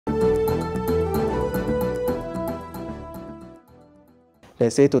They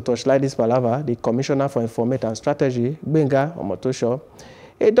say to torchlight this palaver, the Commissioner for Information and Strategy, Gbenga Omotosho,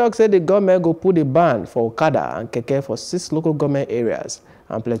 a dog said the government go put a ban for Okada and Keke for 6 local government areas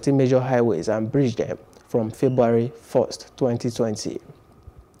and plenty major highways and bridge them from February 1st, 2020.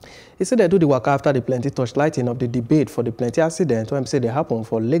 He said they do the work after the plenty torchlighting of the debate for the plenty accident when say they happen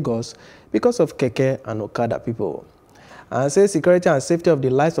for Lagos because of Keke and Okada people. And say security and safety of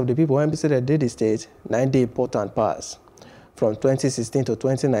the lives of the people when say they did the state 9-day important pass. From 2016 to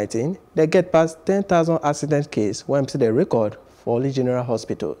 2019, they get past 10,000 accident cases when say they record for only general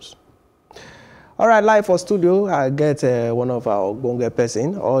hospitals. All right, live for studio, I get one of our Gonga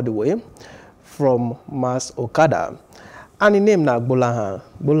person all the way from Mass Okada. And the name now Gbolahan.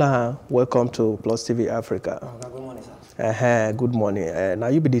 Gbolahan, welcome to Plus TV Africa. Good morning, sir. Good morning. Now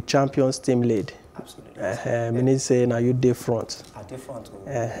you be the champions team lead. Absolutely. Meaning say now you day front. At the front.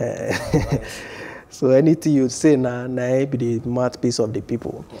 So anything you say now be the mouthpiece of the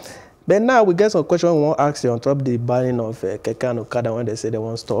people. Yes. But now we get some question we want to ask you on top of the banning of Keke and Okada when they say they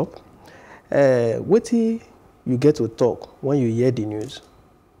won't stop. What you get to talk when you hear the news?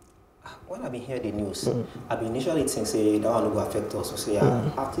 When I've been hearing the news, I've been initially thinking say that one will affect us. So say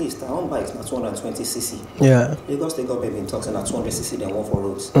at least our own bikes na 220cc. Yeah. Lagos State government been talking at 200cc then one for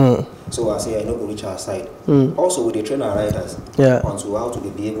roads. So I say I no go reach our side. Also with the train our riders onto how to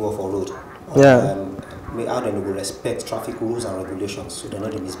behave for road. How they will respect traffic rules and regulations so they know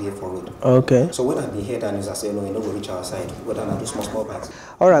they misbehave for road. Okay. So when I be hear that news, I say no, you no go reach our side. Whether I do small bikes.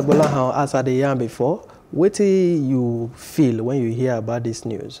 All right, Gbolahan, as I yarn before, what do you feel when you hear about this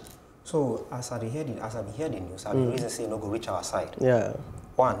news? So as I hear the news, I reason say no go reach our side. Yeah.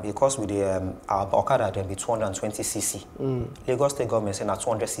 One, because with the our Okada then be 220cc. Lagos State government say na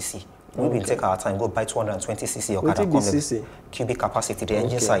 200cc. We will take our time, go buy 220cc Okada. CC? Cubic capacity, the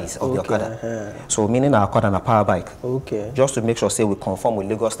engine size of the Okada. So meaning our Okada and a power bike. Okay. Just to make sure say we conform with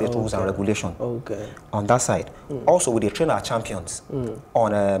Lagos State rules and regulation. Okay. On that side. Also we train our champions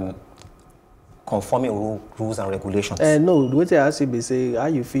on conforming rules and regulations. No, what I ask you say how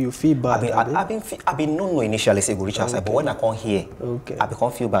you feel bad. I've been no initially say go reach outside, but when I come here, I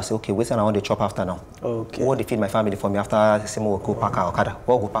become feel bad. Say okay, wait till I want to chop after now. Okay. What they feed my family for me after say more go pack Okada,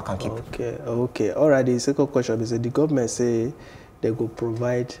 what go pack and keep. Okay. All right. The second question is the government say they go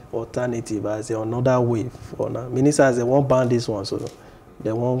provide alternative as another way for now. Ministers they won't ban this one, so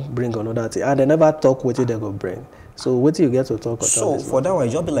they won't bring another thing, and they never talk what they go bring. So what do you get to talk about? So for that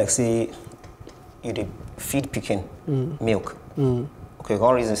one, you'll be like say. You dey feed pikin milk. Okay,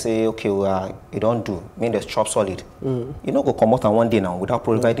 one reason say okay, you don't do mean there's chop solid. You know go come out on one day now without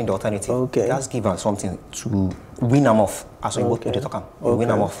providing the alternative. Okay, just give them something to win them off. As we both talk them, win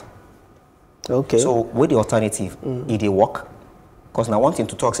them off. Okay. So with the alternative, it they work. Because now one thing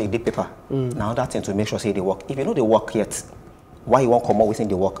to talk say the paper. Now that thing to make sure say they work. If you know they work yet, why you won't come out within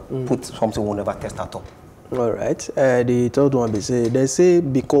the work? Put something we'll never test at all. All right. The third one, they say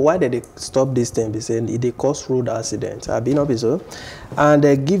because why did they stop this thing? They say they cause road accidents. I've been up so, and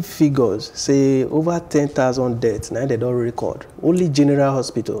they give figures say over 10,000 deaths. Now they don't record only General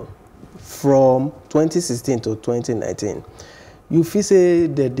Hospital from 2016 to 2019. You feel say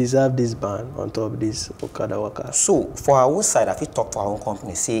they deserve this ban on top of this Okada worker? So for our own side, I feel talk to our own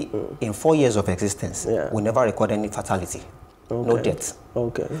company. Say in 4 years of existence, we never record any fatality, no deaths.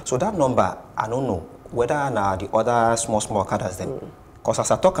 Okay. So that number, I don't know. Whether now the other small Okadas then, because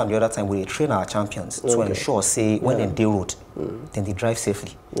as I talk on the other time, we train our champions to ensure, say, when they road, then they drive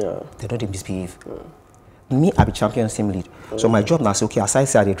safely. They don't misbehave. Me, I be champion team lead. So my job now say, okay, as I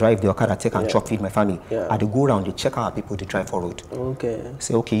say, I drive the Okada, take and chop feed my family. I go around, they check out people, they drive for road. Okay.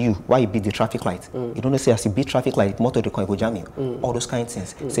 Say, okay, you, why you beat the traffic light? You don't know, say, as you beat traffic light, motor they can go jam you. All those kind of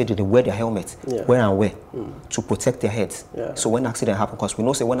things. Say, they wear their helmet, where and where, to protect their heads. So when accident happen, because we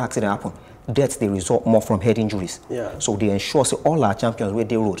know, say, when accident happen, deaths, they result more from head injuries. So they ensure, say, all our champions where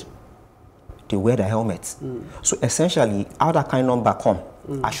they road, they wear their helmets. So essentially, how that kind of number come,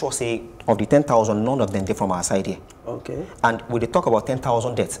 I sure say, of the 10,000, none of them they from our side here. Okay. And when they talk about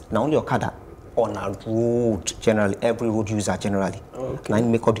 10,000 deaths, not only Okada, on a road, generally, every road user generally. Okay. Now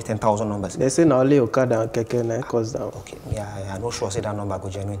make up the 10,000 numbers. They say not only Okada and Keke cause down. Okay. Yeah, I'm not sure say that number go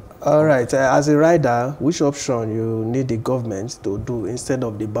genuine. All right. As a rider, which option you need the government to do instead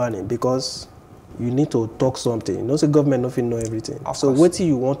of the banning? Because you need to talk something. You know, say government nothing know everything. So what do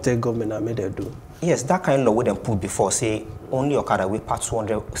you want the government and make them do? Yes, that kind of law we them put before, say only Okada will pass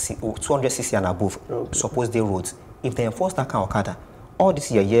 200cc and above. Suppose they roads. If they enforce that kind of Okada, all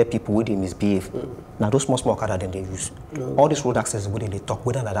these year people where they misbehave. Now those small Okada then they use. All these road access where they talk,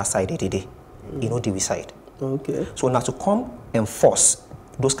 whether on the other side they you know the side. Okay. So now to come enforce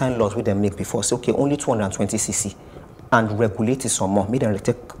those kind of laws we them make before, say okay, only 220cc. and regulate it some more. Make them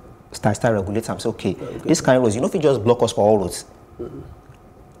start regulate and say, okay, this kind of roads, you know, if you just block us for all roads.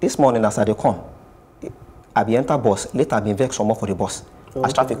 This morning, as I dey come, I be enter bus. Later, I be vex some more for the bus.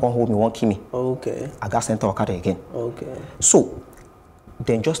 As traffic won't hold me, won't kill me. I got sent to Okada again. So,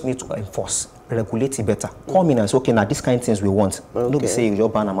 then just need to enforce, regulate it better. Come in and say, okay, now these kind of things we want. Don't be saying you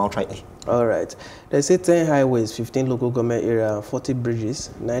just ban them outrightly. All right. They say 10 highways, 15 local government area, and 40 bridges.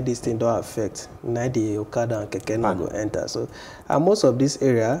 9 these things don't affect. 9 the Okada and Keke no go enter. So, most of this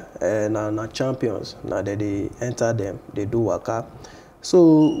area now champions. Now that they enter them, they do waka.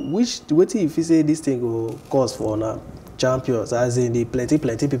 So, what if you say this thing go cause for now champions? As in the plenty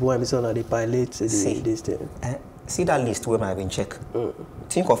people when we say now they pilot this thing. See that list where I've been check.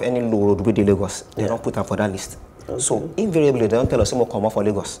 Think of any low road with the Lagos. They don't put them for that list. So invariably they don't tell us someone come up for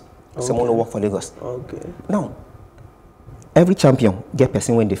Lagos. Someone will work for Lagos. Now, every champion get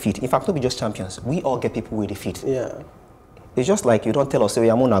person when they feed. In fact, not be just champions. We all get people with the feed. It's just like you don't tell us, say,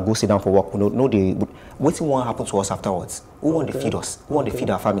 I'm gonna go sit down for work. No, what's what happen to us afterwards? Who want to feed us? Who want to feed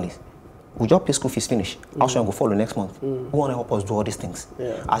our families? We just pay school fees finish. Also, go follow next month. Who want to help us do all these things?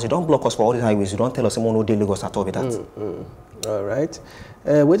 As you don't block us for all these highways, you don't tell us someone no day Lagos at all with that. All right.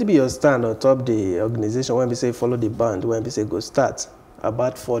 What will be your stand on top the organization when we say follow the band, when we say go start?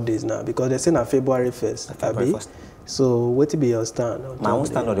 About 4 days now, because they say on February 1st. February 1st. So what will be your stand? My own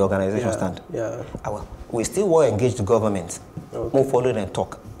stand or the organization stand? We still will engage the government. More follow them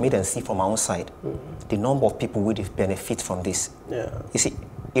talk. Make them see from our own side the number of people will benefit from this. You see,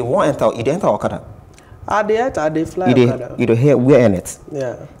 if one enter Okada. They fly Okada. You don't hear where in it.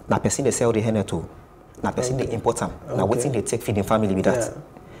 Now person they sell the henna too. Now person they import them. Now waiting they take feeding family with that.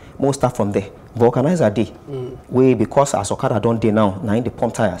 More start from there. But organize a day. We because as Okada don't day now in the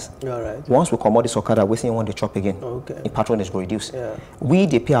pump tires. Once we come out this Okada, we see one the chop again. The patronage will reduce. We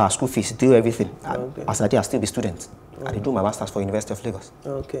they pay our school fees, do everything. As a day I still be student. I do my masters for University of Lagos.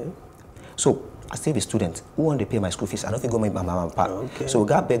 So I still be student. Who want to pay my school fees? I don't think go make my mama pay. So we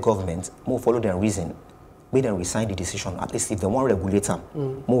got big government, more follow their reason, make them resign the decision. At least if they want to regulate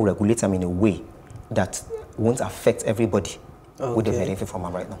them, more regulate them in a way that won't affect everybody. With the benefit from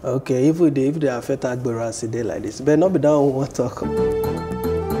them right now. If they affect Agbora, see they like this. But not be down one talk.